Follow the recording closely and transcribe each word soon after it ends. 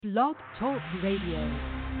Blog Talk Radio.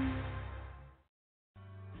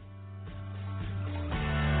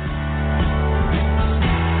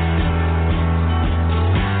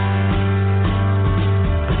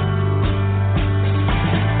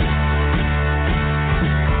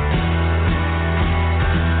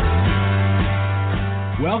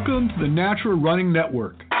 Welcome to the Natural Running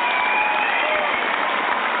Network.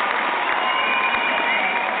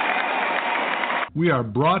 We are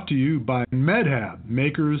brought to you by MedHab,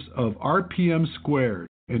 makers of RPM Squared,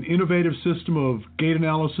 an innovative system of gait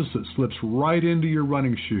analysis that slips right into your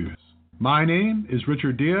running shoes. My name is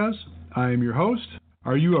Richard Diaz. I am your host.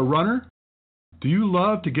 Are you a runner? Do you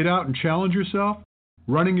love to get out and challenge yourself?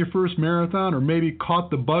 Running your first marathon or maybe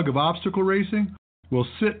caught the bug of obstacle racing? Well,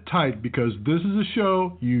 sit tight because this is a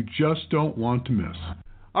show you just don't want to miss.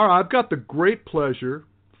 All right, I've got the great pleasure,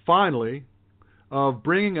 finally, of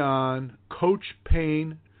bringing on Coach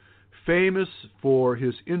Payne, famous for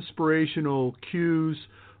his inspirational cues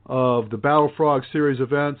of the BattleFrog series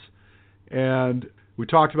events. And we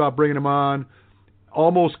talked about bringing him on.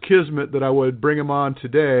 Almost kismet that I would bring him on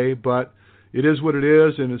today, but it is what it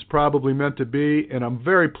is, and it's probably meant to be. And I'm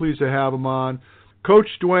very pleased to have him on. Coach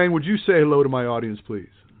Dwayne, would you say hello to my audience, please?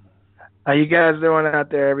 How you guys doing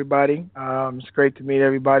out there, everybody? It's great to meet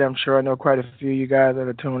everybody. I'm sure I know quite a few of you guys that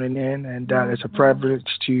are tuning in, and it's a privilege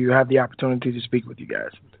to have the opportunity to speak with you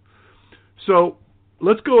guys. So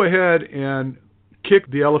let's go ahead and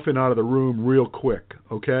kick the elephant out of the room real quick,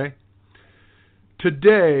 okay?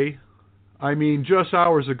 Today, just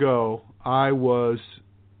hours ago, I was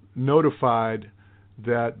notified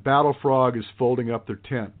that BattleFrog is folding up their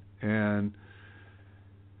tent, and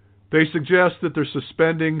they suggest that they're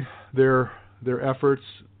suspending their efforts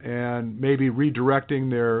and maybe redirecting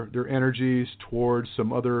their energies towards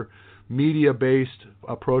some other media-based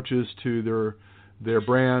approaches to their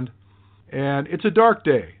brand. And it's a dark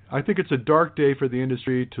day. I think it's a dark day for the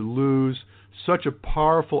industry to lose such a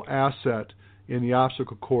powerful asset in the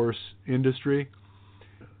obstacle course industry.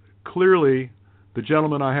 Clearly, the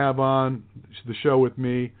gentleman I have on the show with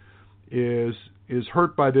me is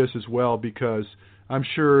hurt by this as well, because I'm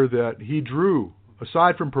sure that he drew,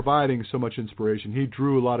 aside from providing so much inspiration, he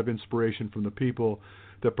drew a lot of inspiration from the people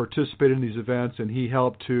that participated in these events, and he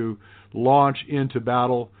helped to launch into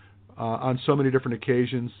battle on so many different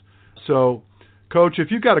occasions. So, Coach,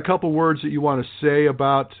 if you've got a couple words that you want to say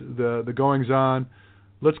about the goings-on,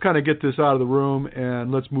 let's kind of get this out of the room, and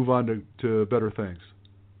let's move on to better things.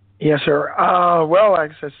 Yes, sir. Well,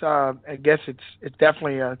 I guess it's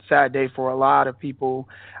definitely a sad day for a lot of people.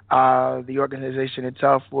 The organization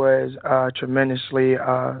itself was tremendously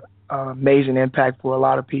amazing impact for a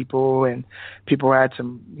lot of people, and people had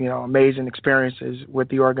some amazing experiences with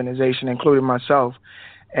the organization, including myself.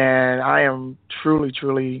 And I am truly,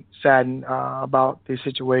 truly saddened about the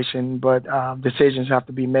situation, but decisions have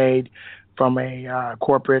to be made from a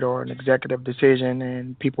corporate or an executive decision,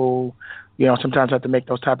 and people sometimes have to make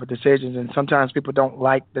those type of decisions, and sometimes people don't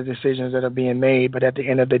like the decisions that are being made, but at the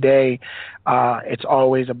end of the day, it's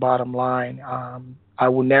always a bottom line. I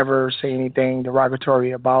will never say anything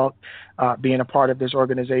derogatory about being a part of this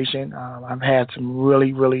organization. I've had some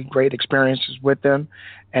really, really great experiences with them,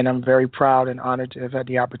 and I'm very proud and honored to have had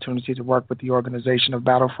the opportunity to work with the organization of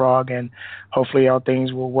BattleFrog, and hopefully all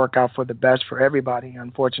things will work out for the best for everybody.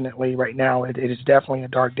 Unfortunately, right now, it is definitely a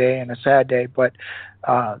dark day and a sad day, but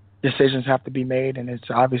decisions have to be made, and it's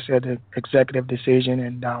obviously an executive decision,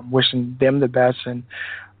 and wishing them the best and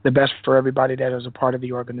the best for everybody that is a part of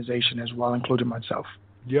the organization as well, including myself.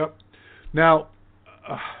 Yep. Now,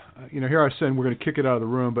 here I said we're going to kick it out of the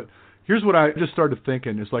room, but here's what I just started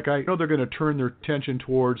thinking. It's like I know they're going to turn their attention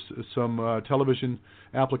towards some television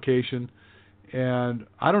application, and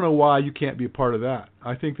I don't know why you can't be a part of that.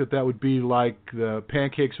 I think that would be like the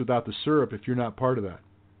pancakes without the syrup if you're not part of that.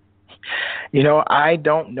 I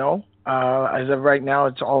don't know. As of right now,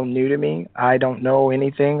 it's all new to me. I don't know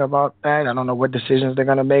anything about that. I don't know what decisions they're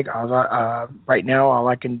going to make. Right now, all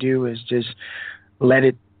I can do is just let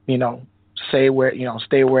it, stay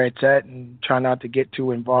where it's at, and try not to get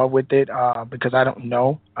too involved with it because I don't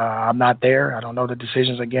know. I'm not there. I don't know the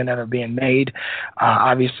decisions, again, that are being made.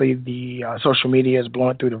 Obviously, the social media is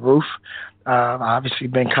blowing through the roof. I've obviously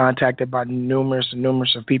been contacted by numerous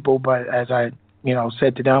of people, but as I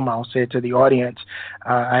said to them, I'll say it to the audience,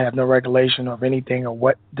 I have no recollection of anything or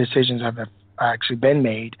what decisions have actually been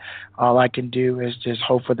made. All I can do is just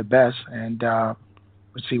hope for the best, and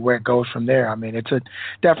we'll see where it goes from there. It's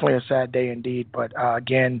definitely a sad day indeed, but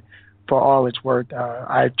again, for all it's worth,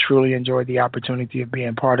 I truly enjoyed the opportunity of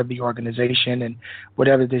being part of the organization, and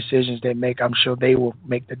whatever decisions they make, I'm sure they will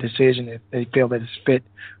make the decision if they feel that it's fit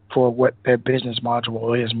for what their business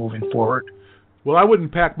module is moving forward. Well, I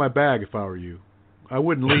wouldn't pack my bag if I were you. I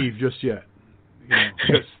wouldn't leave just yet,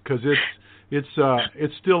 because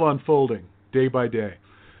it's still unfolding day by day.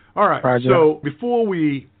 All right. Roger. So before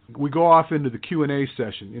we go off into the Q&A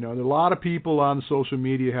session, there are a lot of people on social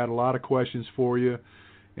media had a lot of questions for you,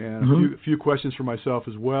 and a few questions for myself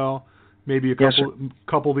as well. Maybe a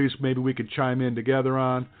couple of these maybe we could chime in together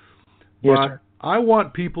on. Yes, but sir. I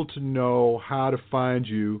want people to know how to find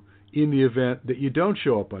you in the event that you don't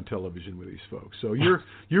show up on television with these folks. So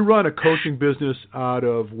you run a coaching business out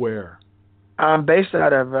of where? I'm based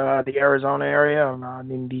out of the Arizona area.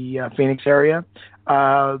 I'm in the Phoenix area.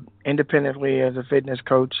 Independently as a fitness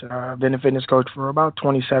coach. I've been a fitness coach for about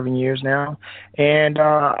 27 years now. And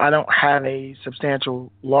I don't have a substantial,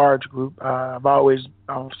 large group. I've always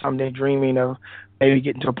someday dreaming of maybe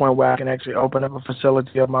getting to a point where I can actually open up a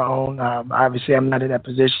facility of my own. Obviously, I'm not in that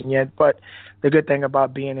position yet. But the good thing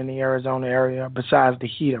about being in the Arizona area, besides the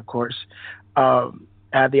heat, of course, I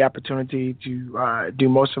have the opportunity to do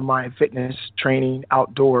most of my fitness training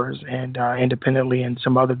outdoors and independently in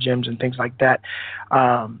some other gyms and things like that.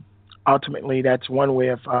 Ultimately, that's one way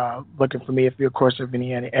of looking for me if you're, of course, in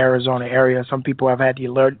the Arizona area. Some people have had the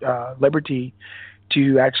liberty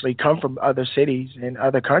to actually come from other cities and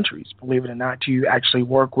other countries, believe it or not, to actually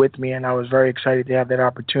work with me, and I was very excited to have that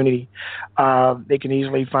opportunity. They can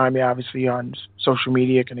easily find me, obviously, on social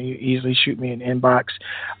media, can easily shoot me an inbox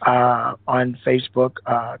on Facebook,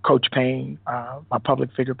 Coach Payne, my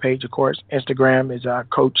public figure page, of course. Instagram is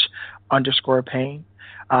Coach_Payne.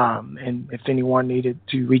 And if anyone needed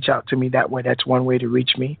to reach out to me that way, that's one way to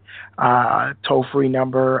reach me. Toll-free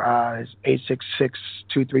number is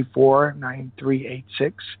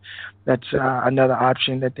 866-234-9386. That's another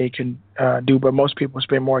option that they can do, but most people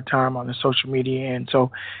spend more time on the social media, and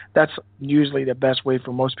so that's usually the best way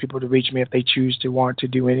for most people to reach me if they choose to want to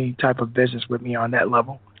do any type of business with me on that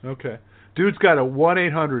level. Okay. Dude's got a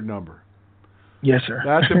 1-800 number. Yes, sir.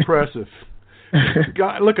 That's impressive.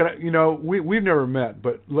 God, look at we've never met,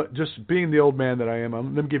 but just being the old man that I am,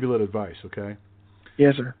 let me give you a little advice, okay?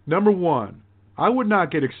 Yes, sir. Number one, I would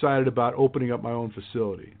not get excited about opening up my own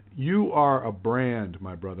facility. You are a brand,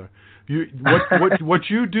 my brother. What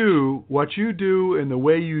you do, and the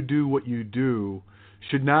way you do what you do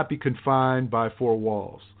should not be confined by four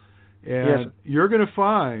walls. And yes, you're going to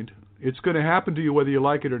find, it's going to happen to you whether you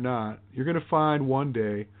like it or not, you're going to find one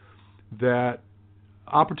day that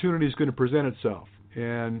opportunity is going to present itself,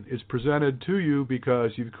 and it's presented to you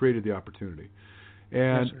because you've created the opportunity.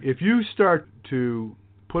 And yes, if you start to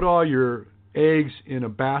put all your eggs in a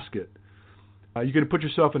basket, you're going to put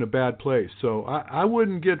yourself in a bad place. So I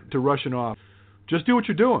wouldn't get to rushing off. Just do what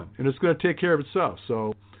you're doing, and it's going to take care of itself.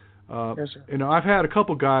 So, yes, sir. I've had a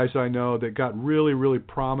couple guys I know that got really, really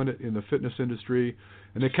prominent in the fitness industry,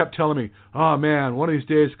 and they kept telling me, oh, man, one of these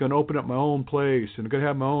days I'm going to open up my own place, and I'm going to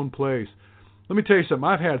have my own place. Let me tell you something.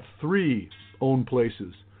 I've had 3 own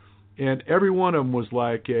places, and every one of them was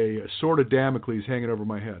like a sword of Damocles hanging over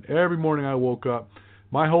my head. Every morning I woke up,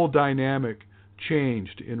 my whole dynamic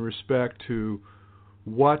changed in respect to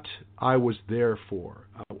what I was there for.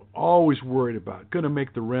 I was always worried about, going to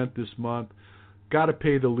make the rent this month, got to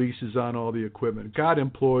pay the leases on all the equipment, got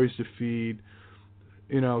employees to feed,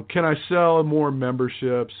 can I sell more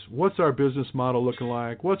memberships? What's our business model looking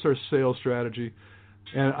like? What's our sales strategy?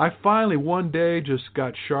 And I finally one day just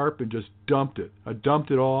got sharp and just dumped it. I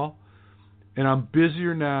dumped it all, and I'm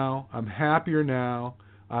busier now. I'm happier now.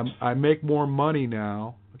 I make more money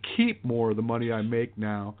now. I keep more of the money I make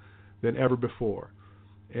now than ever before.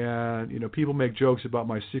 And people make jokes about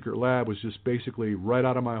my secret lab was just basically right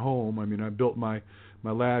out of my home. I mean, I built my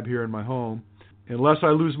lab here in my home. Unless I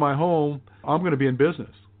lose my home, I'm going to be in business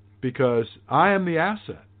because I am the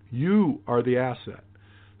asset. You are the asset.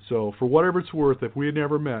 So for whatever it's worth, if we had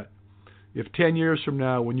never met, if 10 years from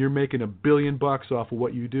now, when you're making $1 billion off of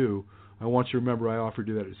what you do, I want you to remember I offered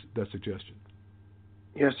you that suggestion.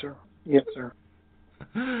 Yes, sir. Yes, sir.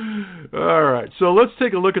 All right. So let's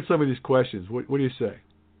take a look at some of these questions. What do you say?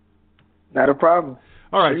 Not a problem.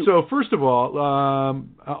 All right. Shoot. So first of all,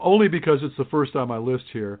 only because it's the first on my list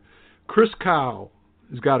here, Chris Cow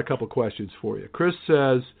has got a couple questions for you. Chris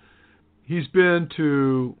says he's been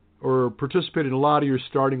to or participated in a lot of your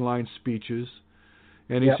starting line speeches,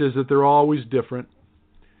 and he Yep. says that they're always different.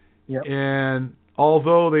 Yep. And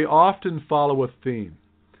although they often follow a theme,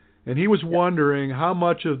 and he was wondering how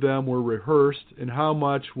much of them were rehearsed and how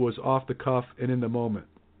much was off the cuff and in the moment.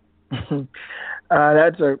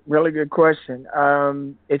 That's a really good question.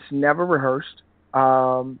 It's never rehearsed.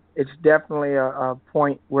 It's definitely a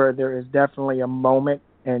point where there is definitely a moment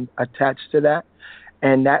and attached to that,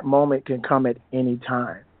 and that moment can come at any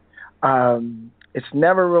time. It's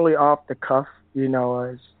never really off the cuff,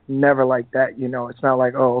 it's never like that, it's not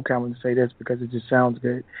like, oh, okay, I'm going to say this because it just sounds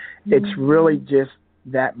good. It's really just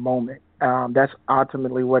that moment. That's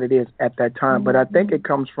ultimately what it is at that time. But I think it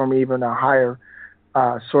comes from even a higher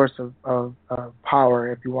source of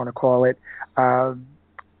power, if you want to call it.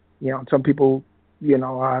 Some people,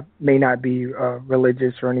 may not be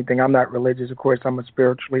religious or anything. I'm not religious, of course. I'm a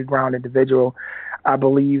spiritually grounded individual. I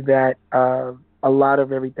believe that a lot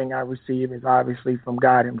of everything I receive is obviously from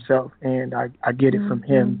God himself, and I get it from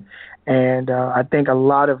him. And I think a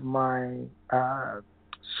lot of my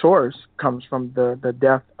source comes from the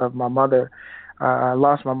death of my mother. I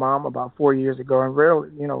lost my mom about 4 years ago, and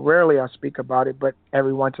rarely I speak about it, but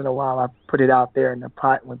every once in a while I put it out there in the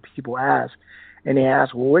pot when people ask. And they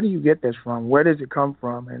ask, well, where do you get this from? Where does it come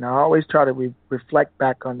from? And I always try to reflect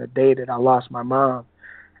back on the day that I lost my mom.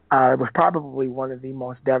 It was probably one of the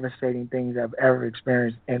most devastating things I've ever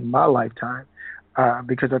experienced in my lifetime,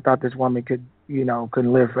 because I thought this woman could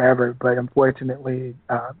live forever. But unfortunately,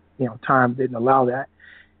 time didn't allow that.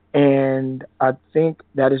 And I think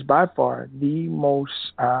that is by far the most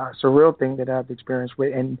surreal thing that I've experienced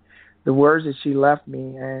with. And the words that she left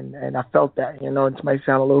me, and I felt that, it might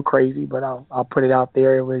sound a little crazy, but I'll put it out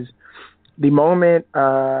there. It was the moment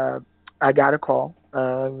I got a call. It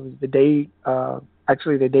was the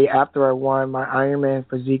day after I won my Ironman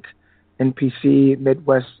Physique NPC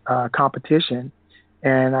Midwest competition,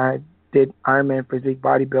 and I did Ironman Physique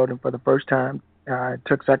bodybuilding for the first time. I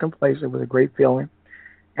took second place. It was a great feeling.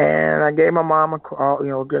 And I gave my mom a call,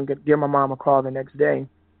 give my mom a call the next day.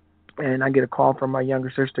 And I get a call from my younger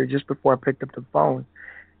sister just before I picked up the phone,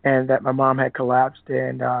 and that my mom had collapsed,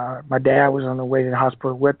 and my dad was on the way to the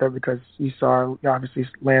hospital with her because he saw her obviously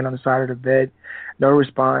laying on the side of the bed, no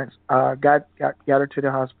response. Got her to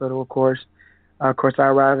the hospital, of course. Of course, I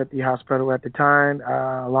arrived at the hospital at the time,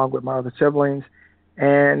 along with my other siblings,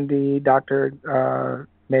 and the doctor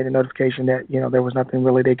made a notification that there was nothing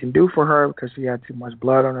really they can do for her because she had too much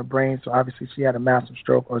blood on her brain. So obviously she had a massive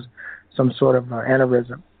stroke or some sort of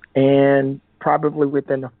aneurysm. And probably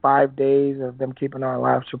within the 5 days of them keeping her on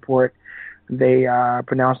life support, they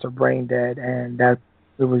pronounced her brain dead. And that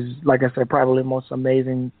it was, like I said, probably the most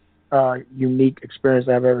amazing, unique experience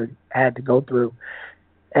I've ever had to go through.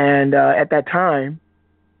 And at that time,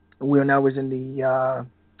 when I was in the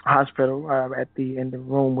hospital, in the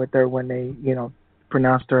room with her when they,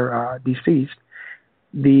 pronounced her deceased,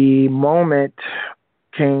 the moment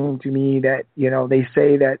came to me that, they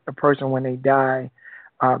say that a person, when they die,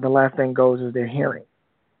 the last thing goes is their hearing.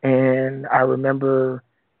 And I remember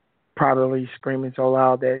probably screaming so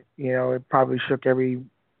loud that, it probably shook every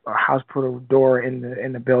hospital door in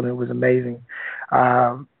the building. It was amazing.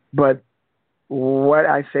 But what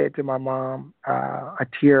I said to my mom, a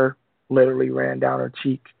tear literally ran down her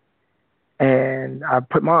cheek. And I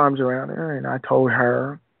put my arms around her and I told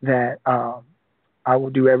her that I will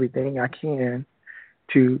do everything I can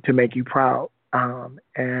to make you proud. And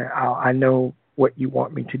I know what you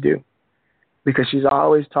want me to do, because she's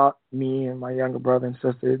always taught me and my younger brother and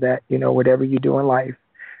sister that, whatever you do in life,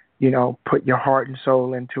 put your heart and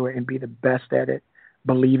soul into it and be the best at it.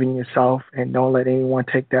 Believe in yourself and don't let anyone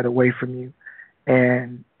take that away from you.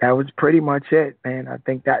 And that was pretty much it. And I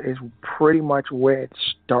think that is pretty much where it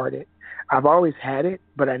started. I've always had it,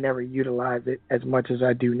 but I never utilized it as much as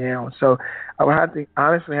I do now. So I would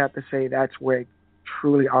honestly have to say that's where it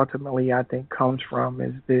truly, ultimately, I think comes from,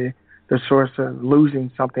 is the source of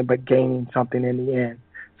losing something but gaining something in the end.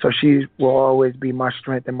 So she will always be my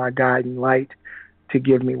strength and my guiding light to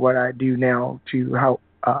give me what I do now to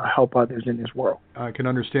help others in this world. I can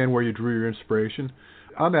understand where you drew your inspiration.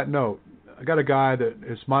 On that note, I got a guy that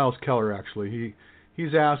is Miles Keller, actually.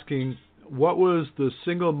 He's asking, what was the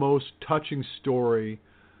single most touching story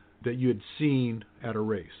that you had seen at a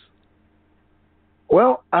race?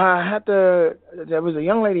 Well, there was a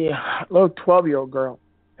young lady, a little 12-year-old girl,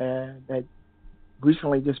 that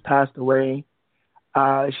recently just passed away.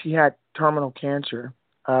 She had terminal cancer.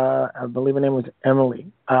 I believe her name was Emily.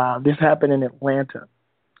 This happened in Atlanta.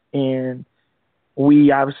 And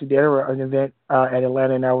we obviously did an event at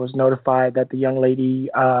Atlanta, and I was notified that the young lady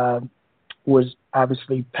was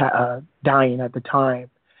obviously dying at the time.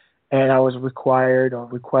 And I was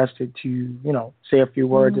requested to, say a few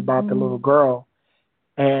words about the little girl.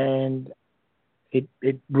 And it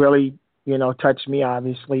really, touched me,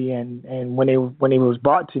 obviously. And when it was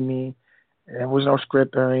brought to me, there was no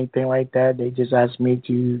script or anything like that. They just asked me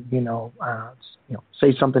to,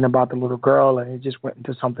 say something about the little girl, and it just went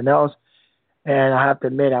into something else. And I have to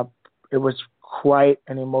admit, it was quite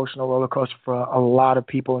an emotional roller coaster for a lot of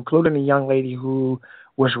people, including the young lady who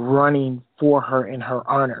was running for her in her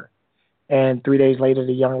honor. and 3 days later,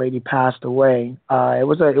 the young lady passed away. It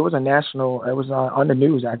was on the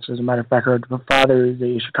news, actually. As a matter of fact, her father is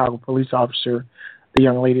a Chicago police officer, the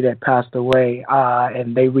young lady that passed away,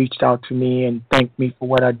 and they reached out to me and thanked me for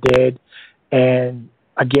what I did. And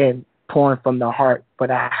again, pouring from the heart. But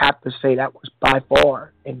I have to say that was by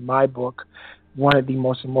far, in my book, one of the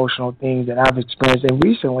most emotional things that I've experienced. And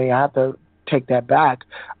recently, I have to take that back.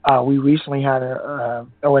 We recently had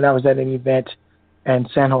when I was at an event in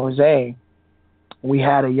San Jose, we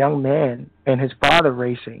had a young man and his father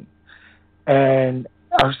racing. And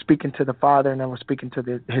I was speaking to the father, and I was speaking to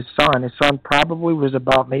his son. His son probably was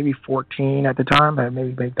about maybe 14 at the time,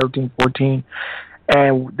 maybe 13, 14.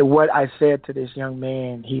 And what I said to this young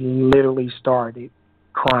man, he literally started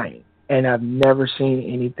crying. And I've never seen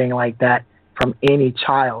anything like that from any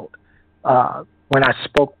child when I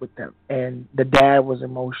spoke with them. And the dad was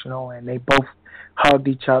emotional, and they both hugged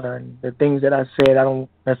each other. And the things that I said, I don't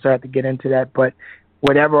necessarily have to get into that, but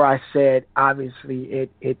whatever I said, obviously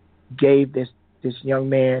it gave this young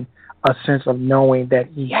man a sense of knowing that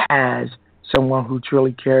he has someone who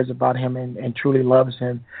truly cares about him and truly loves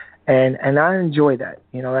him. And I enjoy that.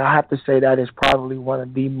 I have to say that is probably one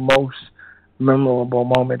of the most memorable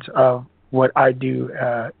moments of what I do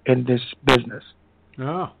in this business.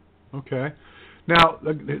 Oh, okay. Now,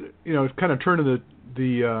 kind of turning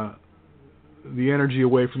the energy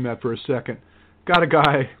away from that for a second. Got a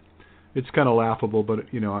guy. It's kind of laughable, but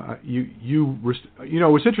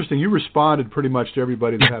what's interesting. You responded pretty much to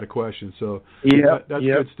everybody that had a question, so that's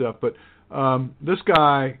good stuff. But this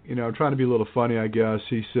guy, trying to be a little funny, I guess.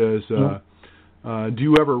 He says, "Do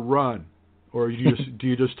you ever run, or do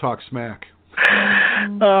you just talk smack?"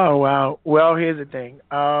 Oh, wow. Well, here's the thing.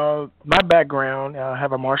 My background, I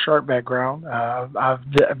have a martial art background.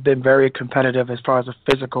 I've been very competitive as far as a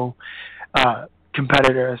physical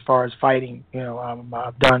competitor as far as fighting.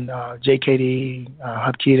 I've done JKD,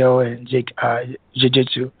 Hapkido, and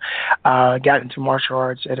Jiu-Jitsu. Got into martial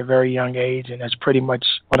arts at a very young age, and that's pretty much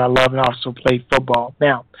what I love, and I also played football.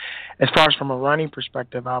 Now, as far as from a running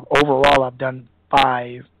perspective, I've done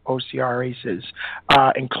 5 OCR races,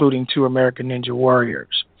 including 2 American Ninja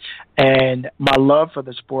Warriors. And my love for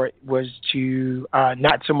the sport was to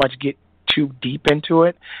not so much get too deep into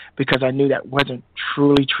it, because I knew that wasn't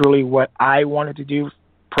truly what I wanted to do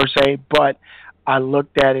per se, but I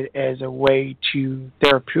looked at it as a way to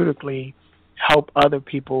therapeutically help other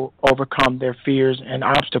people overcome their fears and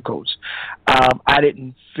obstacles. I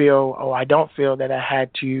don't feel that I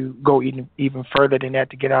had to go even further than that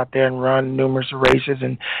to get out there and run numerous races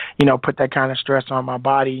and, put that kind of stress on my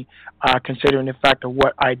body, considering the fact of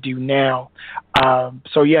what I do now.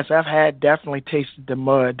 So yes, I've definitely tasted the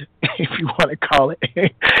mud, if you want to call it,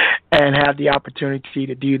 and have the opportunity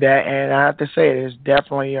to do that. And I have to say, it is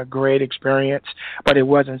definitely a great experience, but it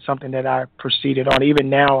wasn't something that I proceeded on. Even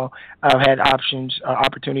now, I've had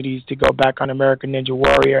opportunities to go back on American Ninja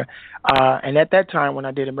Warrior. And at that time, when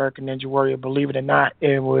I did American Ninja Warrior, believe it or not,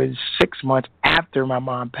 it was 6 months after my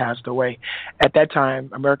mom passed away. At that time,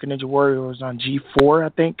 American Ninja Warrior was on G4, I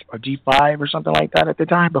think, or G5 or something like that at the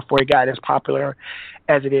time, before it got as popular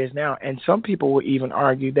as it is now. And some people would even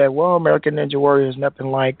argue that, well, American Ninja Warrior is nothing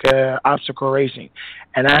like obstacle racing.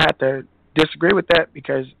 And I have to disagree with that,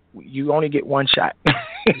 because you only get one shot.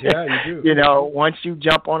 Yeah, you do. Once you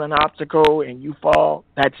jump on an obstacle and you fall,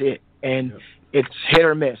 that's it. And it's hit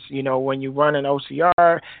or miss. When you run an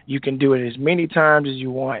OCR, you can do it as many times as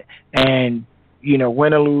you want. And,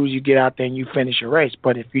 win or lose, you get out there and you finish your race.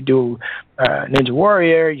 But if you do Ninja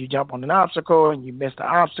Warrior, you jump on an obstacle and you miss the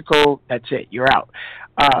obstacle, that's it. You're out.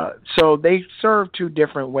 So they serve two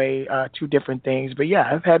different things. But yeah,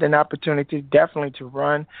 I've had an opportunity definitely to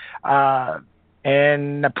run.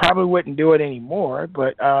 And I probably wouldn't do it anymore,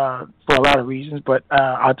 but for a lot of reasons. But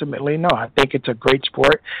ultimately, no, I think it's a great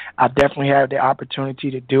sport. I've definitely had the opportunity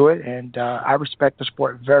to do it, and I respect the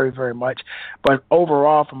sport very, very much. But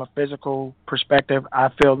overall, from a physical perspective, I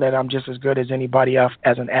feel that I'm just as good as anybody else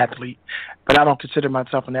as an athlete. But I don't consider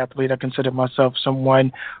myself an athlete. I consider myself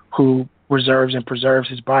someone who reserves and preserves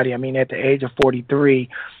his body. I mean, at the age of 43,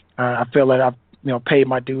 I feel that I've paid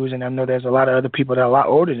my dues, and I know there's a lot of other people that are a lot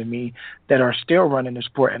older than me that are still running the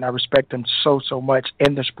sport, and I respect them so much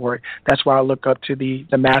in the sport. That's why I look up to the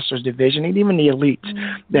Masters division and even the elites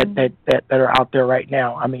that are out there right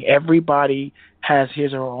now. I mean, everybody has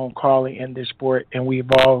his or her own calling in this sport, and we've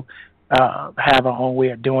all have our own way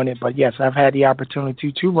of doing it. But yes, I've had the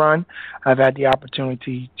opportunity to run. I've had the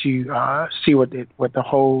opportunity to see what the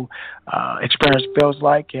whole experience feels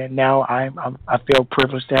like, and now I feel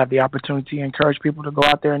privileged to have the opportunity to encourage people to go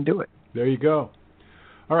out there and do it. There you go.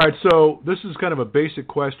 All right, so this is kind of a basic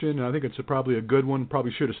question, and I think it's probably a good one.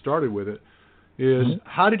 Probably should have started with it.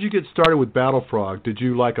 How did you get started with BattleFrog? Did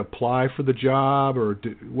you apply for the job, or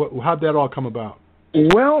how'd that all come about?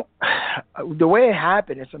 Well, the way it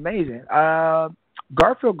happened, it's amazing.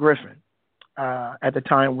 Garfield Griffin, at the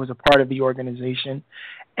time, was a part of the organization,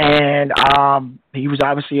 and he was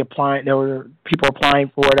obviously applying. There were people applying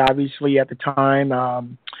for it, obviously, at the time.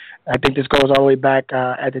 I think this goes all the way back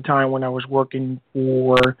at the time when I was working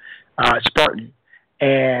for Spartan.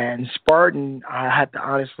 And Spartan, I have to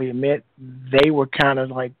honestly admit, they were kind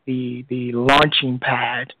of like the launching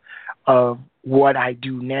pad of what I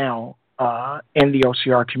do now in the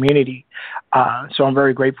OCR community. So I'm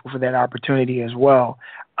very grateful for that opportunity as well.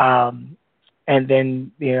 And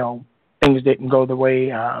then, things didn't go the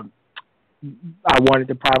way I wanted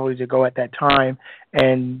to probably to go at that time,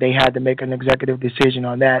 and they had to make an executive decision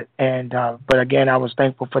on that. And but again, I was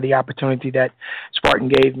thankful for the opportunity that Spartan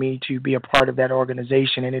gave me to be a part of that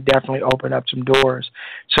organization, and it definitely opened up some doors.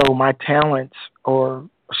 So my talents, or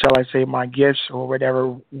shall I say my gifts or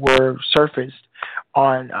whatever, were surfaced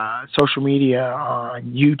on social media,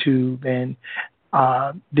 on YouTube, and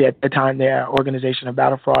at the time the organization of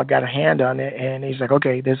BattleFrog got a hand on it, and he's like,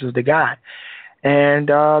 okay, this is the guy. And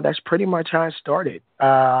that's pretty much how it started.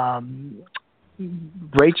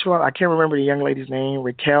 Rachel, I can't remember the young lady's name,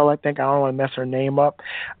 Raquel, I think. I don't want to mess her name up.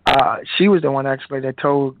 She was the one actually that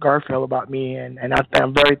told Garfield about me, and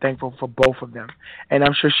I'm very thankful for both of them. And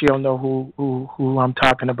I'm sure she'll know who I'm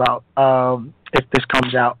talking about if this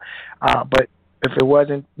comes out. But if it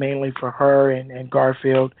wasn't mainly for her and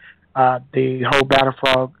Garfield, the whole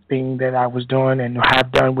BattleFrog thing that I was doing and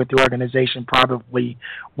have done with the organization probably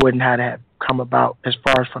wouldn't have come about as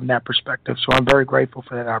far as from that perspective. So I'm very grateful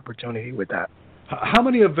for that opportunity with that. How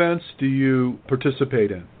many events do you participate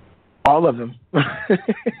in? All of them.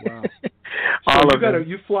 Wow. So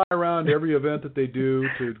you fly around every event that they do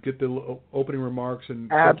to get the opening remarks and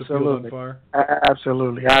set the field on fire?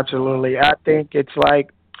 Absolutely. I think it's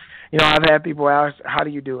like, I've had people ask, how do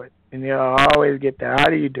you do it? And I always get that. How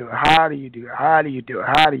do you do it? How do you do it? How do you do it?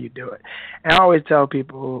 How do you do it? And I always tell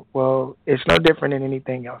people, well, it's no different than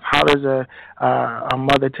anything else. How does a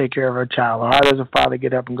mother take care of her child? Or how does a father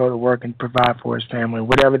get up and go to work and provide for his family?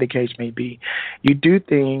 Whatever the case may be. You do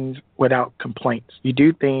things without complaints. You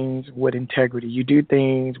do things with integrity. You do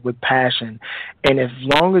things with passion. And as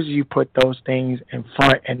long as you put those things in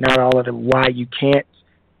front and not all of the why you can't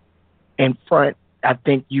in front, I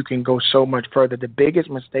think you can go so much further. The biggest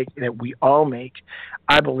mistake that we all make,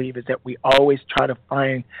 I believe, is that we always try to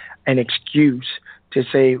find an excuse to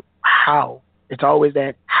say how. It's always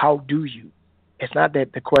that, how do you? It's not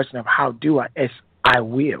that the question of how do I, it's I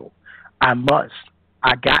will, I must,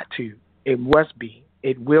 I got to, it must be,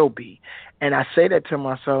 it will be. And I say that to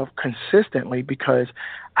myself consistently because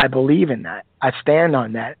I believe in that. I stand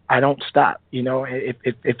on that. I don't stop. If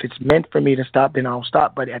it's meant for me to stop, then I'll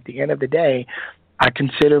stop. But at the end of the day, I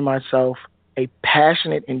consider myself a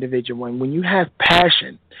passionate individual. And when you have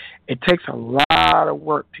passion, it takes a lot of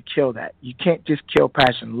work to kill that. You can't just kill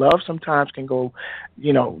passion. Love sometimes can go,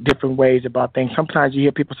 different ways about things. Sometimes you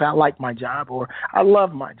hear people say, I like my job, or I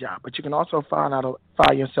love my job. But you can also find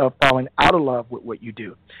yourself falling out of love with what you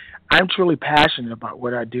do. I'm truly passionate about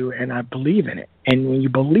what I do, and I believe in it. And when you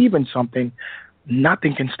believe in something,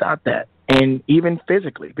 nothing can stop that. And even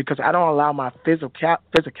physically, because I don't allow my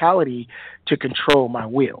physicality to control my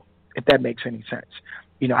will, if that makes any sense.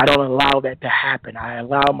 I don't allow that to happen. I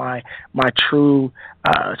allow my true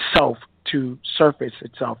self to surface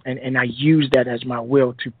itself, and I use that as my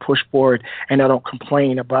will to push forward, and I don't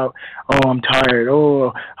complain about, oh, I'm tired,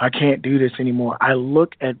 oh, I can't do this anymore. I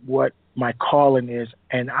look at what my calling is,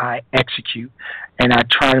 and I execute, and I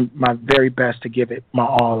try my very best to give it my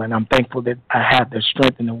all, and I'm thankful that I have the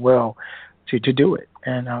strength and the will to do it,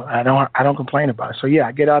 and I don't complain about it. So yeah,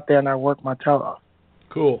 I get out there and I work my tail off.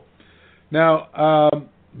 Cool. Now,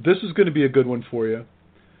 this is going to be a good one for you.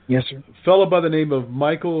 Yes, sir. A fellow by the name of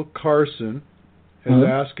Michael Carson is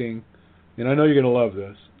asking, and I know you're going to love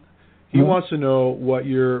this. He wants to know what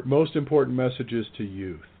your most important message is to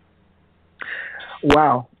youth.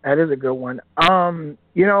 Wow, that is a good one.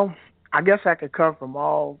 I guess I could come from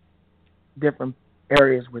all different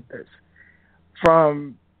areas with this.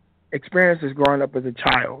 From experiences growing up as a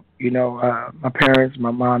child, my parents,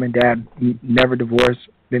 my mom and dad never divorced,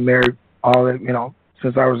 been married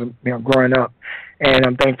since I was growing up, and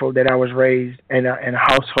I'm thankful that I was raised in a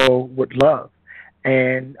household with love,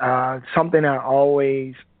 and something I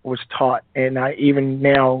always was taught, and I even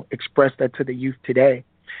now express that to the youth today.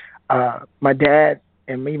 My dad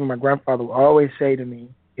and even my grandfather would always say to me,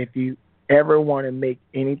 if you ever want to make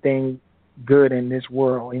anything good in this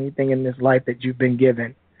world, anything in this life that you've been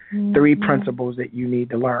given, three principles that you need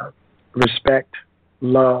to learn: respect,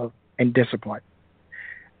 love, and discipline.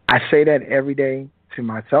 I say that every day to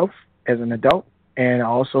myself as an adult, and I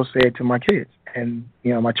also say it to my kids. And,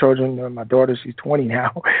 my children, my daughter, she's 20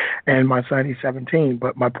 now, and my son, he's 17.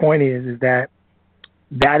 But my point is that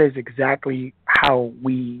is exactly how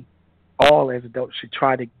we all as adults should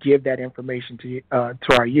try to give that information to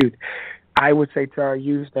our youth. I would say to our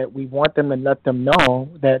youth that we want them to let them know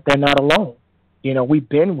that they're not alone. We've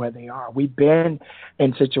been where they are. We've been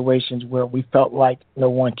in situations where we felt like no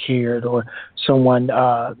one cared, or someone,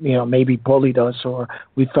 maybe bullied us, or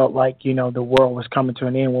we felt like, the world was coming to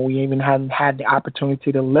an end when we even hadn't had the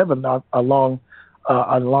opportunity to live a long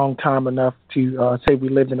time enough to say we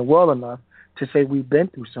lived in the world enough to say we've been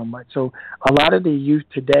through so much. So a lot of the youth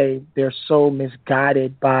today, they're so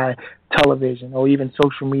misguided by television or even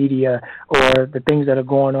social media or the things that are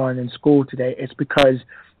going on in school today. It's because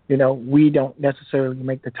we don't necessarily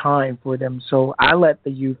make the time for them. So I let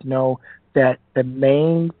the youth know that the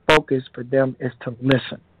main focus for them is to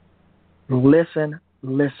listen. Listen,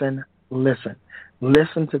 listen, listen.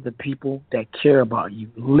 Listen to the people that care about you.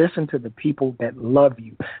 Listen to the people that love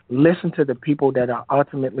you. Listen to the people that are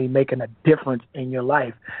ultimately making a difference in your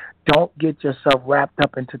life. Don't get yourself wrapped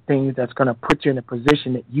up into things that's going to put you in a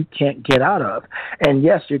position that you can't get out of. And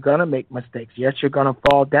yes, you're going to make mistakes. Yes, you're going to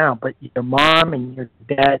fall down. But your mom and your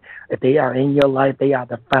dad, if they are in your life, they are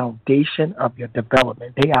the foundation of your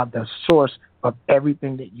development. They are the source of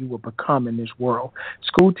everything that you will become in this world.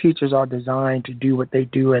 School teachers are designed to do what they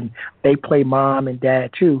do, and they play mom and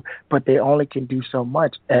dad too, but they only can do so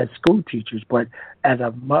much as school teachers. But as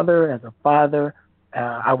a mother, as a father,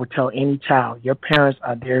 I would tell any child, your parents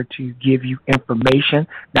are there to give you information,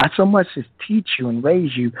 not so much as teach you and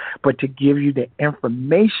raise you, but to give you the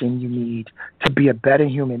information you need to be a better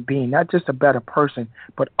human being, not just a better person,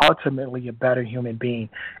 but ultimately a better human being.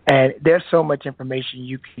 And there's so much information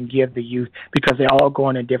you can give the youth because they're all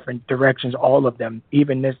going in different directions, all of them,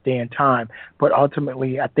 even this day and time. But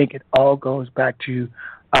ultimately, I think it all goes back to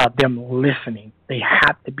them listening. They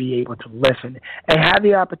have to be able to listen and have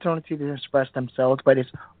the opportunity to express themselves, but it's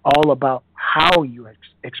all about how you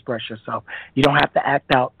express yourself. You don't have to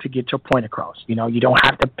act out to get your point across. You don't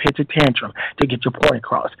have to pitch a tantrum to get your point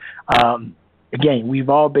across. Again, we've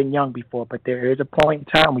all been young before, but there is a point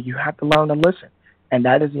in time where you have to learn to listen, and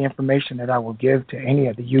that is the information that I will give to any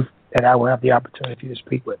of the youth that I will have the opportunity to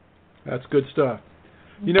speak with. That's good stuff.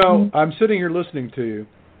 I'm sitting here listening to you,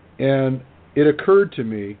 and it occurred to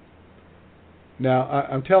me, now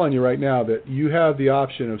I'm telling you right now that you have the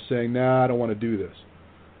option of saying, nah, I don't want to do this.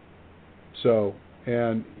 So,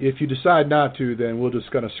 and if you decide not to, then we'll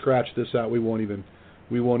just kind of scratch this out. We won't even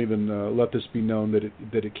let this be known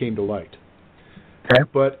that it came to light. Okay.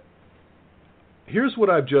 But here's what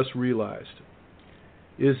I've just realized,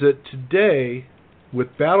 is that today, with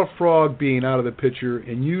BattleFrog being out of the picture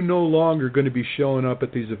and you no longer going to be showing up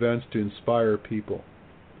at these events to inspire people,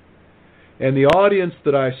 and the audience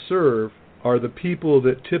that I serve are the people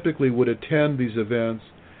that typically would attend these events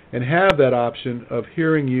and have that option of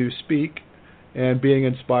hearing you speak and being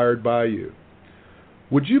inspired by you.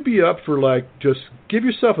 Would you be up for just give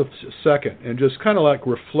yourself a second and just kind of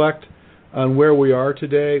reflect on where we are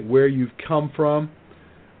today, where you've come from,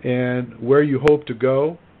 and where you hope to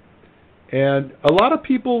go? And a lot of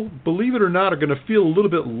people, believe it or not, are going to feel a little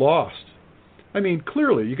bit lost. I mean,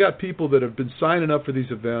 clearly, you got people that have been signing up for these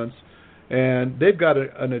events, and they've got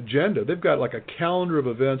an agenda. They've got a calendar of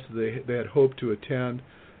events that they had hoped to attend,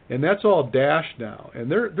 and that's all dashed now. And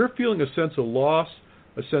they're feeling a sense of loss,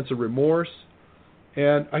 a sense of remorse,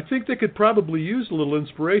 and I think they could probably use a little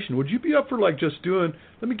inspiration. Would you be up for just doing?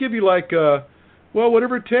 Let me give you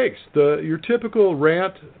whatever it takes. Your typical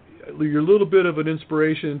rant, your little bit of an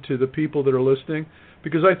inspiration to the people that are listening,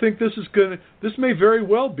 because I think this may very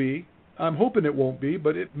well be. I'm hoping it won't be,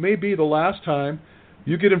 but it may be the last time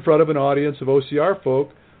you get in front of an audience of OCR folk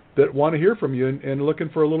that want to hear from you and looking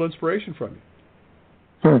for a little inspiration from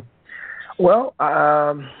you. Well,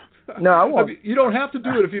 no, I won't. You don't have to do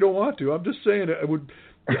it if you don't want to. I'm just saying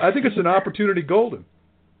I think it's an opportunity golden.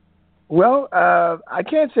 Well, I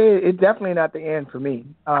can't say it's definitely not the end for me.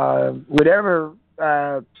 Whatever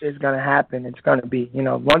is going to happen, it's going to be.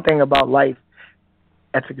 One thing about life,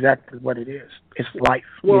 that's exactly what it is. It's life.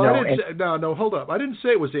 Well, no, hold up. I didn't say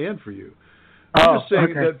it was the end for you. I'm just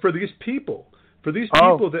saying that for these people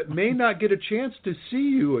that may not get a chance to see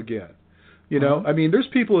you again. I mean, there's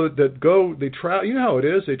people that go, they travel. You know how it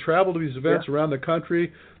is. They travel to these events around the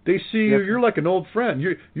country. They see you. You're like an old friend.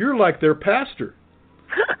 You're like their pastor.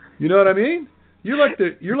 You know what I mean? You're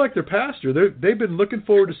like their pastor. They've been looking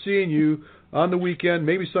forward to seeing you on the weekend,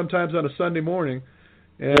 maybe sometimes on a Sunday morning.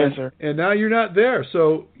 And, yes, sir. And now you're not there.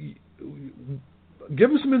 So give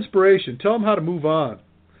them some inspiration. Tell them how to move on.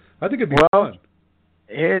 I think it'd be fun.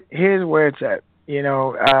 Here's where it's at.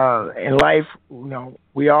 In life,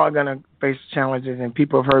 we all going to face challenges, and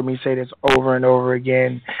people have heard me say this over and over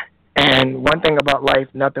again. And one thing about life,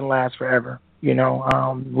 nothing lasts forever. We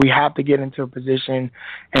have to get into a position,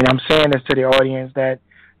 and I'm saying this to the audience, that,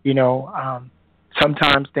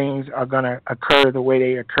 sometimes things are going to occur the way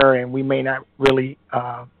they occur, and we may not really,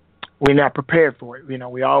 we're not prepared for it.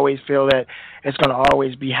 We always feel that it's going to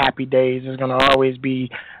always be happy days. It's going to always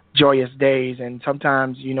be joyous days. And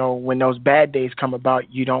sometimes, when those bad days come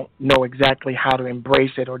about, you don't know exactly how to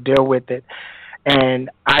embrace it or deal with it. And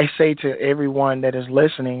I say to everyone that is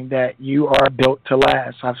listening that you are built to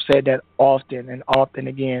last. I've said that often and often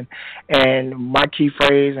again. And my key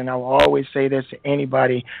phrase, and I will always say this to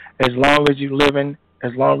anybody, as long as you're living,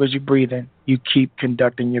 as long as you're breathing, you keep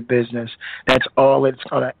conducting your business. That's all it's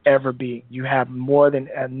going to ever be. You have more than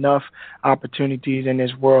enough opportunities in this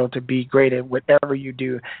world to be great at whatever you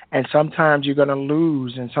do. And sometimes you're going to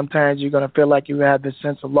lose, and sometimes you're going to feel like you have this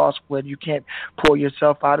sense of loss where you can't pull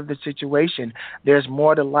yourself out of the situation. There's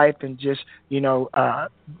more to life than just,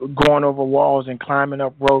 going over walls and climbing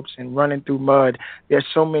up ropes and running through mud. There's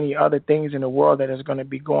so many other things in the world that is going to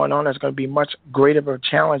be going on. There's going to be much greater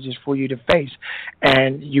challenges for you to face.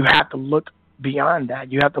 And you have to look beyond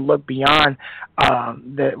that. You have to look beyond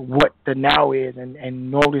what the now is,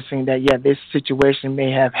 and noticing that, this situation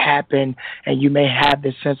may have happened, and you may have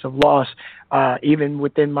this sense of loss, even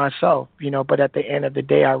within myself, but at the end of the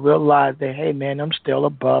day, I realized that, hey, man, I'm still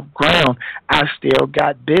above ground. I still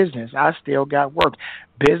got business. I still got work.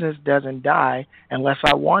 Business doesn't die unless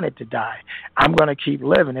I want it to die. I'm going to keep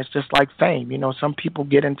living. It's just like fame. Some people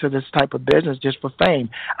get into this type of business just for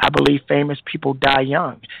fame. I believe famous people die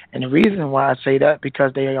young. And the reason why I say that,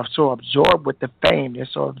 because they are so absorbed with the fame. They're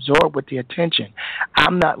so absorbed with the attention.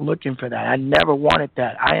 I'm not looking for that. I never wanted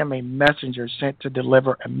that. I am a messenger sent to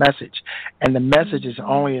deliver a message. And the message is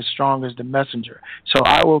only as strong as the messenger. So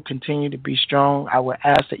I will continue to be strong. I will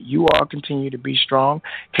ask that you all continue to be strong.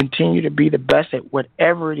 Continue to be the best at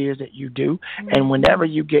whatever it is that you do. And whenever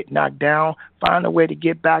you get knocked down, find a way to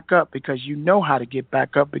get back up, because you know how to get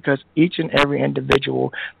back up, because each and every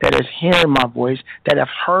individual that is hearing my voice, that have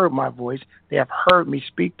heard my voice, they have heard me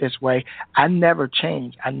speak this way. I never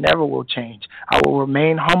change. I never will change. I will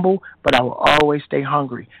remain humble, but I will always stay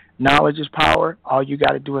hungry. Knowledge is power. All you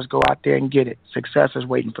got to do is go out there and get it. Success is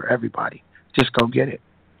waiting for everybody. Just go get it.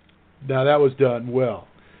 Now, that was done well.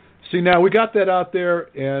 See, now we got that out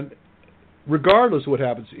there, and regardless of what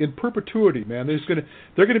happens, in perpetuity, man,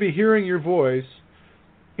 they're going to be hearing your voice,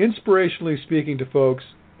 inspirationally speaking to folks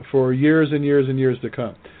for years and years and years to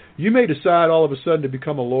come. You may decide all of a sudden to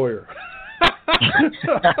become a lawyer.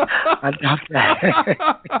 I doubt that.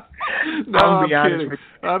 No, I'm kidding.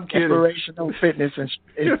 I'm kidding. Inspirational fitness and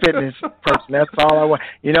fitness person. That's all I want.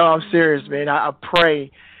 I'm serious, man. I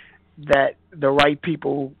pray that the right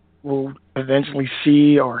people will eventually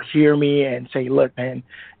see or hear me and say, look, man,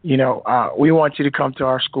 we want you to come to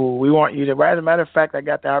our school. We want you to, as a matter of fact, I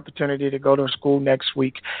got the opportunity to go to a school next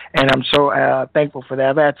week, and I'm so thankful for that.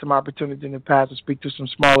 I've had some opportunities in the past to speak to some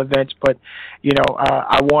small events, but,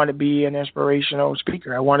 I want to be an inspirational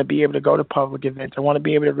speaker. I want to be able to go to public events. I want to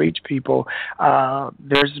be able to reach people.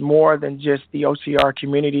 There's more than just the OCR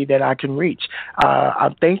community that I can reach.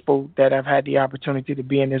 I'm thankful that I've had the opportunity to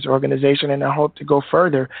be in this organization, and I hope to go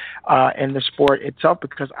further in the sport itself,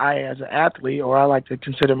 because I, as an athlete, or I like to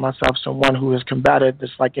consider myself someone who is combative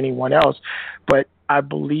just like anyone else, but I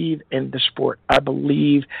believe in the sport. I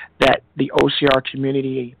believe that the OCR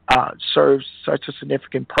community serves such a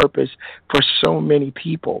significant purpose for so many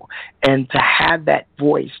people, and to have that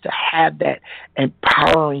voice, to have that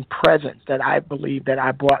empowering presence that I believe that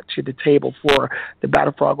I brought to the table for the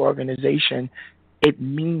BattleFrog organization, it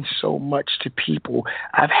means so much to people.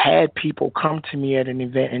 I've had people come to me at an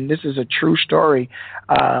event, and this is a true story,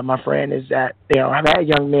 my friend, is that, I've had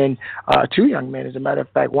young men, two young men, as a matter of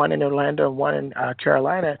fact, one in Orlando and one in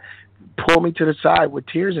Carolina, pull me to the side with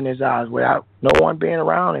tears in his eyes without no one being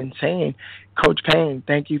around and saying, Coach Payne,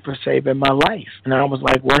 thank you for saving my life. And I was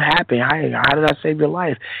like, what happened? How did I save your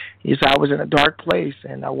life? He said, I was in a dark place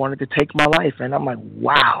and I wanted to take my life. And I'm like,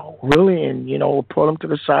 wow, really? And, pulled him to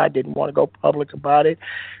the side, didn't want to go public about it.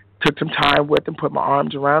 Took some time with him, put my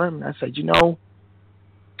arms around him. And I said,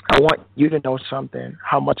 I want you to know something,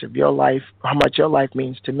 how much your life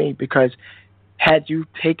means to me, because had you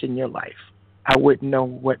taken your life, I wouldn't know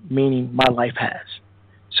what meaning my life has.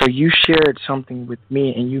 So you shared something with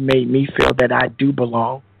me, and you made me feel that I do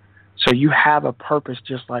belong. So you have a purpose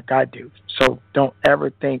just like I do. So don't ever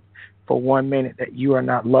think for 1 minute that you are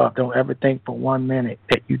not loved. Don't ever think for 1 minute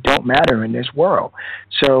that you don't matter in this world.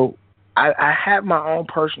 So I have my own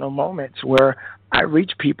personal moments where I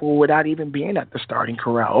reach people without even being at the starting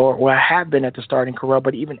corral, or I have been at the starting corral,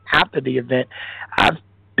 but even after the event, I've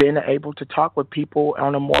been able to talk with people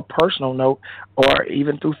on a more personal note, or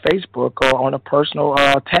even through Facebook, or on a personal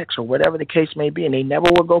text, or whatever the case may be. And they never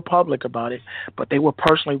will go public about it, but they will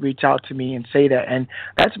personally reach out to me and say that. And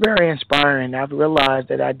that's very inspiring. I've realized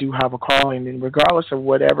that I do have a calling, and regardless of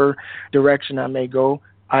whatever direction I may go,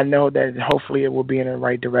 I know that hopefully it will be in the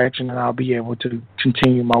right direction, and I'll be able to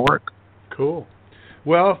continue my work. Cool.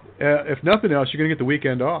 Well, if nothing else, you're going to get the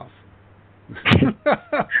weekend off.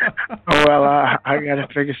 Well, I got to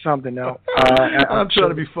figure something out. I'm trying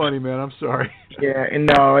to be funny, man. I'm sorry. Yeah,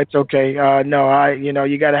 no, it's okay. You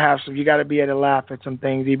got to have some. You got to be able to laugh at some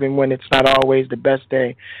things, even when it's not always the best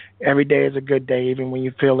day. Every day is a good day, even when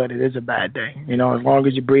you feel that it is a bad day. As long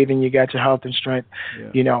as you're breathing, you got your health and strength.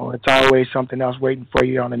 Yeah. It's always something else waiting for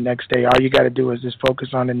you on the next day. All you got to do is just focus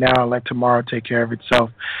on it now and let tomorrow take care of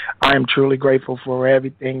itself. I am truly grateful for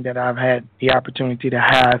everything that I've had the opportunity to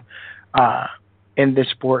have in this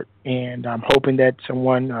sport, and I'm hoping that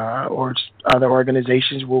someone or other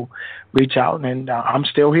organizations will reach out, and I'm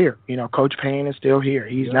still here. Coach Payne is still here.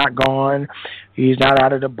 He's not gone. He's not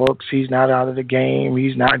out of the books. He's not out of the game.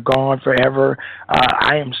 He's not gone forever.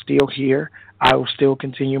 I am still here. I will still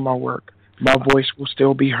continue my work. My voice will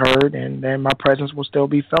still be heard, and then my presence will still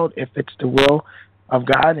be felt if it's the will of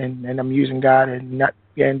God, and I'm using God and not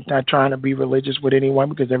trying to be religious with anyone,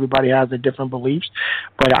 because everybody has their different beliefs.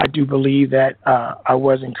 But I do believe that I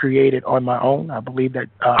wasn't created on my own. I believe that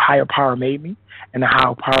a higher power made me, and the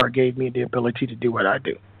higher power gave me the ability to do what I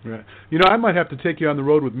do. Right. I might have to take you on the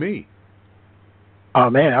road with me. Oh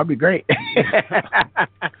man, that'd be great. I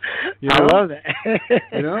love that.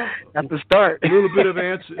 At the start, a little bit of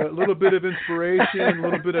inspiration, a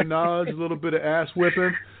little bit of knowledge, a little bit of ass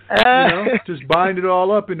whipping. Just bind it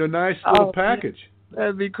all up into a nice little package.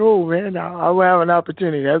 That'd be cool, man. I will have an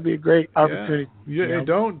opportunity. That'd be a great opportunity. Yeah.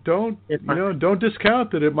 Don't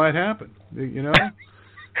discount that it might happen.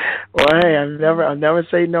 Well, hey, I'll never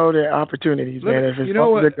say no to opportunities, man. If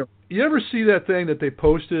it's you ever see that thing that they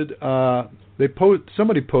posted?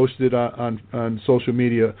 Somebody posted on social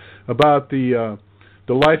media about the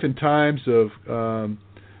life and times of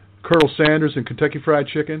Colonel Sanders and Kentucky Fried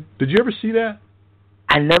Chicken. Did you ever see that?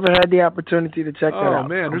 I never had the opportunity to check that out. Oh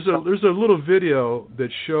man, there's a little video that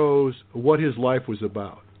shows what his life was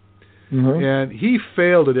about, and he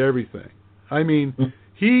failed at everything. I mean,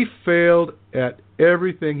 he failed at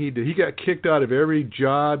everything he did. He got kicked out of every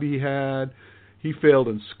job he had. He failed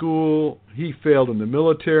in school. He failed in the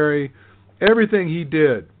military. Everything he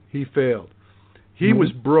did, he failed. He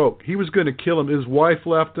was broke. He was going to kill him. His wife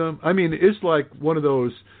left him. I mean, it's like one of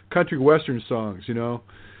those country western songs,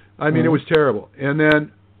 I mean, it was terrible. And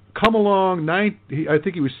then come along, I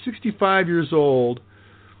think he was 65 years old.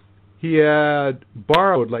 He had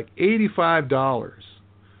borrowed like $85.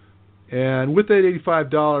 And with that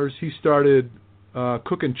 $85, he started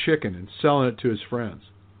cooking chicken and selling it to his friends.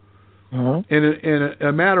 And in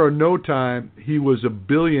a matter of no time, he was a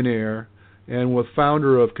billionaire and was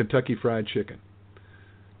founder of Kentucky Fried Chicken.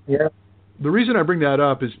 Yeah. The reason I bring that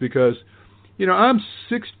up is because, I'm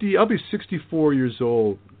 60. I'll be 64 years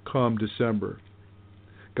old come December.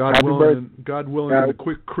 God willing, the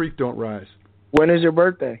quick creek don't rise. When is your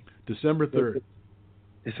birthday? December 3rd.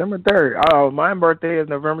 December 3rd. Oh, my birthday is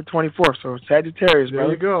November 24th, so Sagittarius,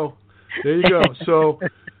 brother. There you go. So,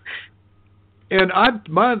 and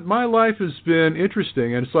my life has been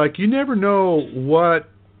interesting, and it's like you never know what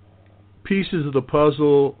pieces of the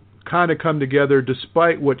puzzle kind of come together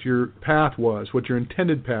despite what your path was, what your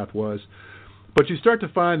intended path was. But you start to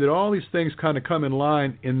find that all these things kind of come in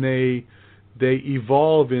line, and they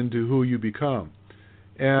evolve into who you become.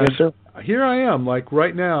 And yes, sir. Here I am, like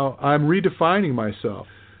right now, I'm redefining myself.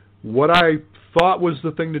 What I thought was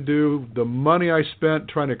the thing to do, the money I spent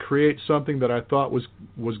trying to create something that I thought was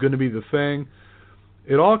going to be the thing,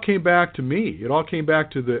 it all came back to me. It all came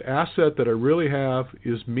back to the asset that I really have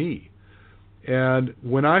is me. And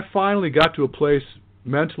when I finally got to a place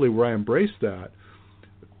mentally where I embraced that,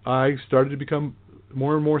 I started to become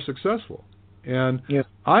more and more successful. And yes.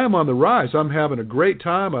 I am on the rise. I'm having a great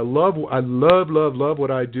time. I love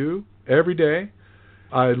what I do every day.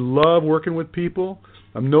 I love working with people.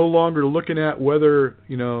 I'm no longer looking at whether,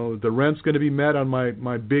 the rent's going to be met on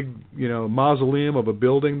my big, mausoleum of a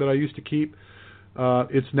building that I used to keep.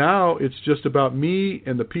 It's just about me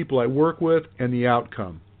and the people I work with and the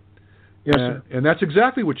outcome. Yes, sir. And that's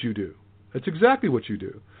exactly what you do. That's exactly what you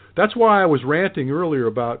do. That's why I was ranting earlier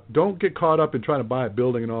about don't get caught up in trying to buy a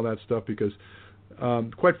building and all that stuff, because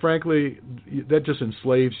quite frankly, that just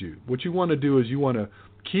enslaves you. What you want to do is you want to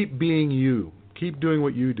keep being you, keep doing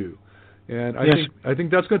what you do. And I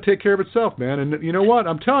think that's going to take care of itself, man. And you know what?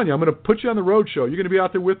 I'm telling you, I'm going to put you on the road show. You're going to be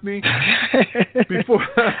out there with me before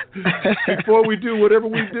we do whatever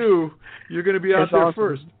we do. You're going to be out there awesome.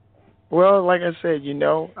 First. Well, like I said,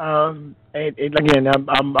 and again,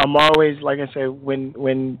 I'm always, like I said,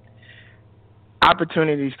 when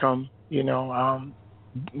opportunities come,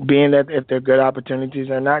 being that if they're good opportunities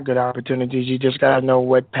or not good opportunities, you just got to know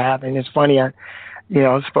what path. And it's funny, I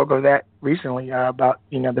spoke of that recently about,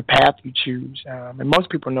 the path you choose. And most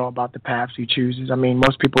people know about the paths you choose. I mean,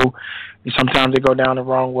 most people, sometimes they go down the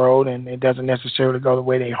wrong road and it doesn't necessarily go the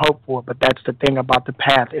way they hope for. But that's the thing about the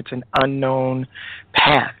path. It's an unknown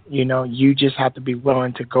path. You just have to be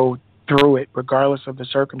willing to go through it regardless of the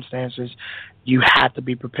circumstances. You have to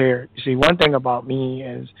be prepared. You see, one thing about me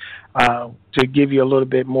is to give you a little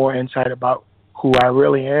bit more insight about who I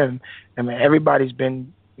really am. I mean, everybody's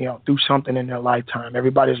been through something in their lifetime.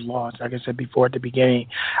 Everybody's lost, like I said before at the beginning.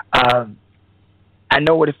 I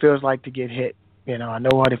know what it feels like to get hit. I know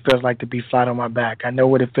what it feels like to be flat on my back. I know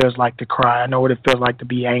what it feels like to cry. I know what it feels like to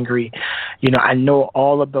be angry. I know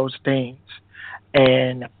all of those things.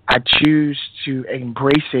 And I choose to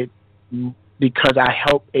embrace it because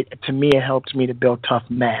to me, it helps me to build tough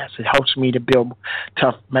mass. It helps me to build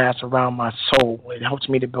tough mass around my soul. It helps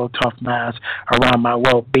me to build tough mass around my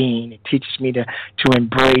well-being. It teaches me to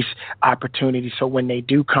embrace opportunities. So when they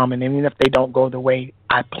do come, and even if they don't go the way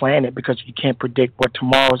I plan it, because you can't predict what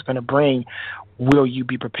tomorrow is going to bring, will you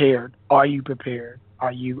be prepared? Are you prepared?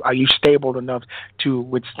 Are you stable enough to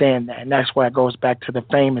withstand that? And that's why it goes back to the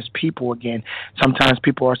famous people again. Sometimes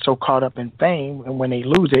people are so caught up in fame, and when they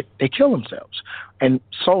lose it, they kill themselves. And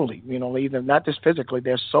solely, either not just physically,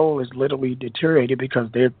 their soul is literally deteriorated because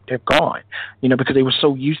they're gone, because they were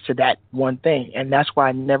so used to that one thing. And that's why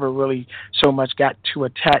I never really so much got too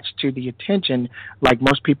attached to the attention like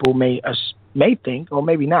most people may think, or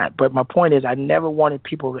maybe not. But my point is, I never wanted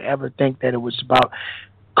people to ever think that it was about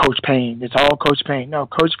Coach Payne. It's all Coach Payne. No,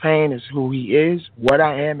 Coach Payne is who he is, what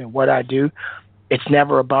I am, and what I do. It's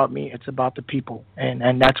never about me. It's about the people. And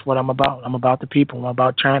that's what I'm about. I'm about the people. I'm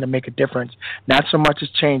about trying to make a difference. Not so much as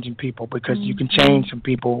changing people, because you can change some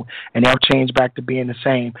people and they'll change back to being the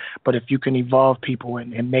same. But if you can evolve people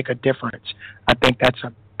and make a difference, I think that's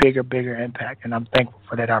a bigger impact. And I'm thankful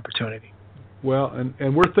for that opportunity. Well,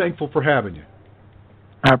 and we're thankful for having you.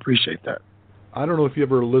 I appreciate that. I don't know if you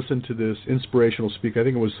ever listened to this inspirational speak. I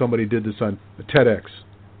think it was somebody did this on TEDx.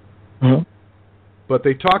 Mm-hmm. But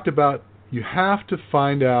they talked about you have to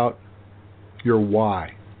find out your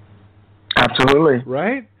why. Absolutely.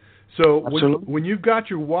 Right? So Absolutely. When you've got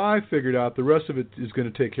your why figured out, the rest of it is going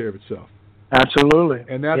to take care of itself. Absolutely.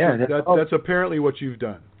 And that's apparently what you've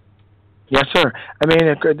done. Yes, sir. I mean,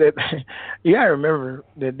 you got to remember,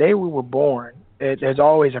 the day we were born, there's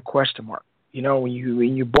always a question mark. When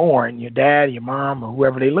you're born, your dad, your mom, or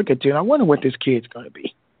whoever, they look at you, and I wonder what this kid's going to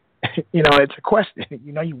be. It's a question.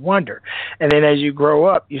 You wonder. And then as you grow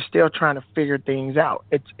up, you're still trying to figure things out.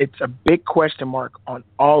 It's a big question mark on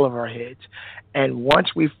all of our heads. And once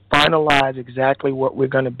we finalize exactly what we're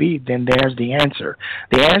going to be, then there's the answer.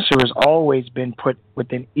 The answer has always been put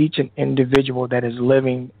within each individual that is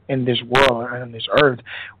living in this world, on this earth.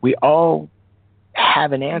 We all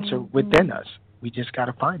have an answer within us. We just got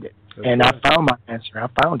to find it. And I found my answer. I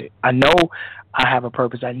found it. I know I have a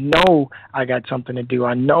purpose. I know I got something to do.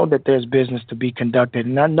 I know that there's business to be conducted.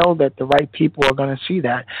 And I know that the right people are going to see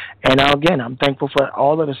that. And again, I'm thankful for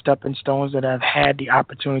all of the stepping stones that I've had the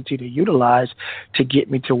opportunity to utilize to get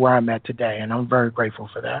me to where I'm at today. And I'm very grateful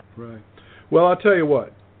for that. Right. Well, I'll tell you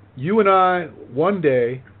what. You and I, one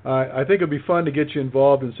day, I think it would be fun to get you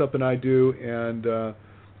involved in something I do. And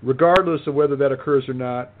regardless of whether that occurs or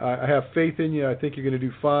not, I have faith in you. I think you're going to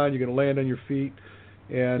do fine. You're going to land on your feet.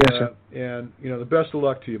 And, yes, sir. And the best of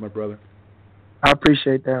luck to you, my brother. I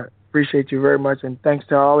appreciate that. Appreciate you very much. And thanks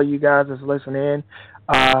to all of you guys that's listening in.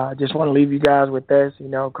 I just want to leave you guys with this.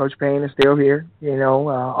 Coach Payne is still here.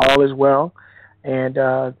 All is well. And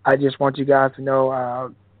I just want you guys to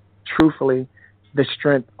know, truthfully, the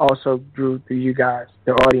strength also grew through you guys,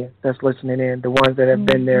 the audience that's listening in, the ones that have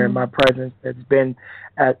been there in my presence, that's been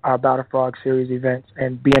at our BattleFrog series events,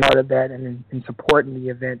 and being out of that and supporting the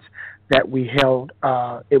events that we held.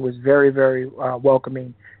 It was very, very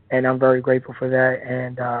welcoming, and I'm very grateful for that.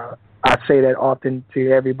 And I say that often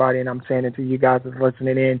to everybody, and I'm saying it to you guys that's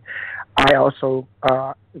listening in. I also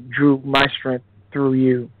drew my strength through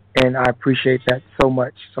you, and I appreciate that so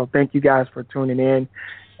much. So thank you guys for tuning in,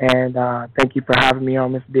 and thank you for having me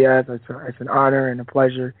on, Mr. Diaz. It's an honor and a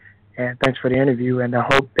pleasure, and thanks for the interview, and I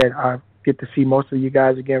hope that I get to see most of you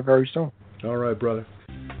guys again very soon. All right, brother.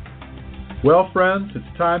 Well, friends,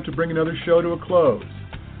 it's time to bring another show to a close.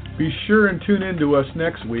 Be sure and tune in to us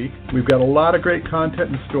next week. We've got a lot of great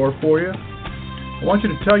content in store for you. I want you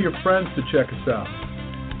to tell your friends to check us out.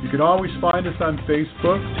 You can always find us on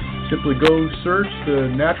Facebook. Simply go search the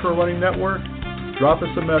Natural Running Network. Drop us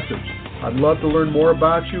a message. I'd love to learn more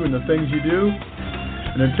about you and the things you do.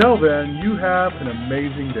 And until then, you have an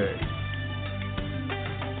amazing day.